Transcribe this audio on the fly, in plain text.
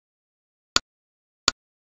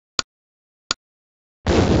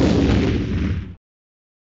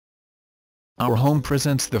Our home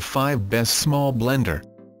presents the 5 best small blender.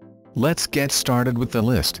 Let's get started with the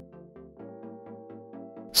list.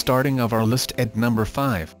 Starting of our list at number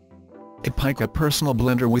 5. Epica Personal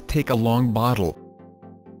Blender with Take-A-Long Bottle.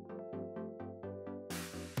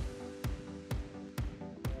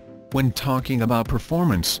 When talking about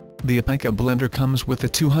performance, the Epica blender comes with a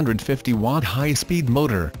 250-watt high-speed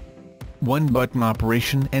motor. One-button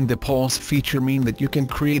operation and the pulse feature mean that you can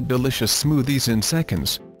create delicious smoothies in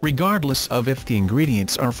seconds, regardless of if the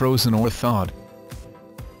ingredients are frozen or thawed.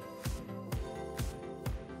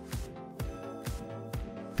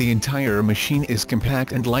 The entire machine is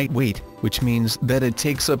compact and lightweight, which means that it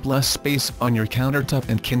takes up less space on your countertop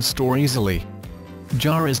and can store easily.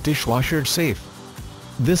 Jar is dishwasher safe.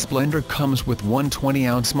 This blender comes with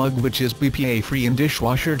 120-ounce mug which is BPA-free and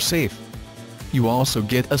dishwasher safe. You also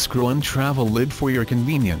get a screw-on travel lid for your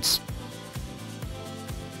convenience.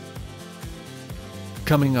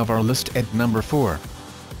 Coming of our list at number 4.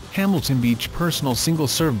 Hamilton Beach Personal Single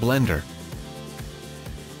Serve Blender.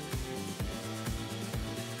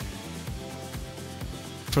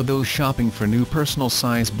 For those shopping for new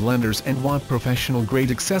personal-size blenders and want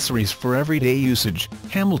professional-grade accessories for everyday usage,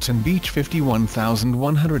 Hamilton Beach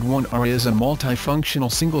 51101R is a multifunctional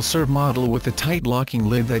single-serve model with a tight locking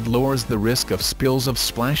lid that lowers the risk of spills of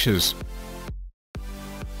splashes.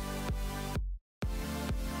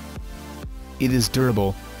 It is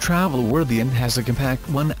durable, travel-worthy and has a compact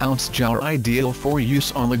 1-ounce jar ideal for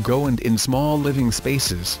use on the go and in small living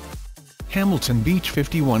spaces. Hamilton Beach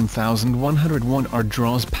 51101R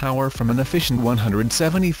draws power from an efficient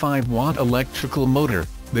 175-watt electrical motor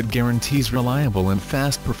that guarantees reliable and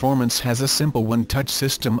fast performance, has a simple one-touch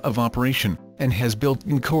system of operation, and has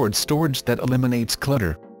built-in cord storage that eliminates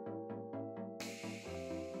clutter.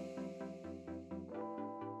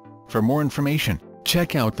 For more information,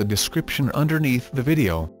 check out the description underneath the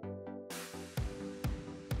video.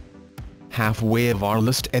 Halfway of our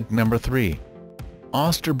list at number 3.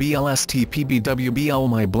 Oster BLSTPB-WBL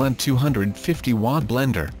My Blend 250-watt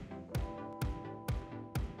blender.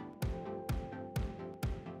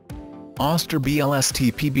 Oster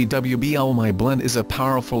BLSTPB-WBL My Blend is a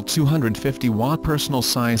powerful 250-watt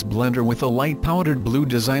personal-size blender with a light powdered blue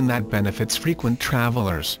design that benefits frequent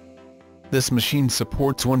travelers. This machine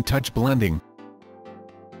supports one-touch blending.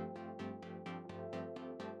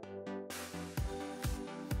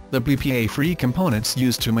 The BPA-free components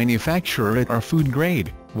used to manufacture it are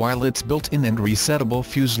food-grade, while its built-in and resettable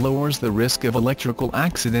fuse lowers the risk of electrical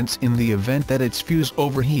accidents in the event that its fuse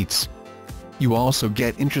overheats. You also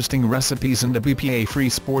get interesting recipes in the BPA-free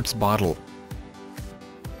sports bottle.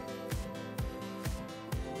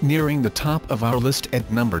 Nearing the top of our list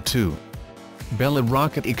at number 2. Bella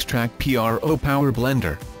Rocket Extract Pro Power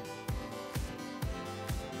Blender.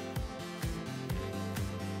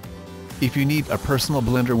 If you need a personal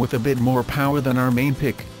blender with a bit more power than our main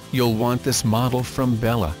pick, you'll want this model from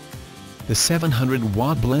Bella. The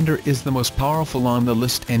 700-watt blender is the most powerful on the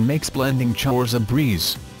list and makes blending chores a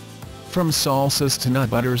breeze. From salsas to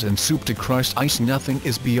nut butters and soup to crushed ice, nothing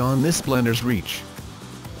is beyond this blender's reach.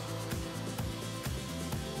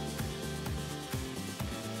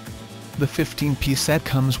 The 15-piece set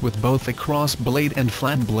comes with both a cross blade and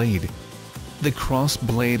flat blade. The cross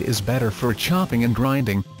blade is better for chopping and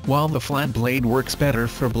grinding, while the flat blade works better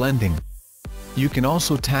for blending. You can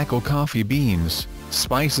also tackle coffee beans,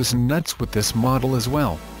 spices and nuts with this model as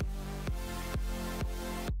well.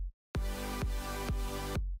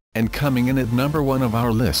 And coming in at number 1 of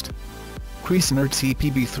our list. Cuisinart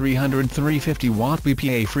CPB 300 350-watt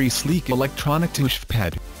BPA-free sleek electronic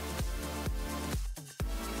touchpad.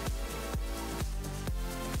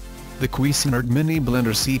 The Cuisinart Mini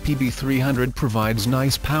Blender CPB 300 provides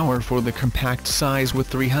nice power for the compact size with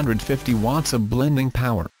 350 watts of blending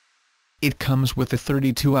power. It comes with a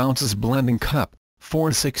 32 ounces blending cup,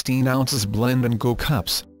 4 16 ounces blend and go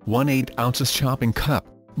cups, 1 8 ounces chopping cup,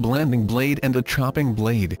 blending blade and a chopping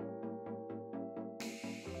blade.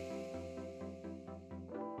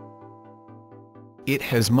 It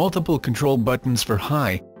has multiple control buttons for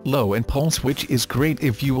high, low and pulse, which is great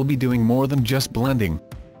if you will be doing more than just blending.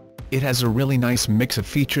 It has a really nice mix of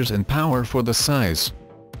features and power for the size.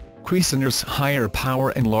 Cuisinart's higher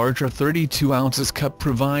power and larger 32 ounces cup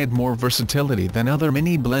provide more versatility than other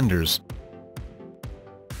mini blenders.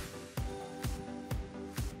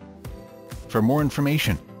 For more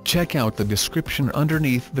information, check out the description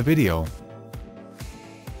underneath the video.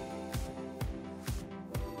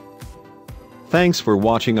 Thanks for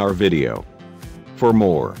watching our video. For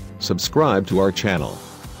more, subscribe to our channel.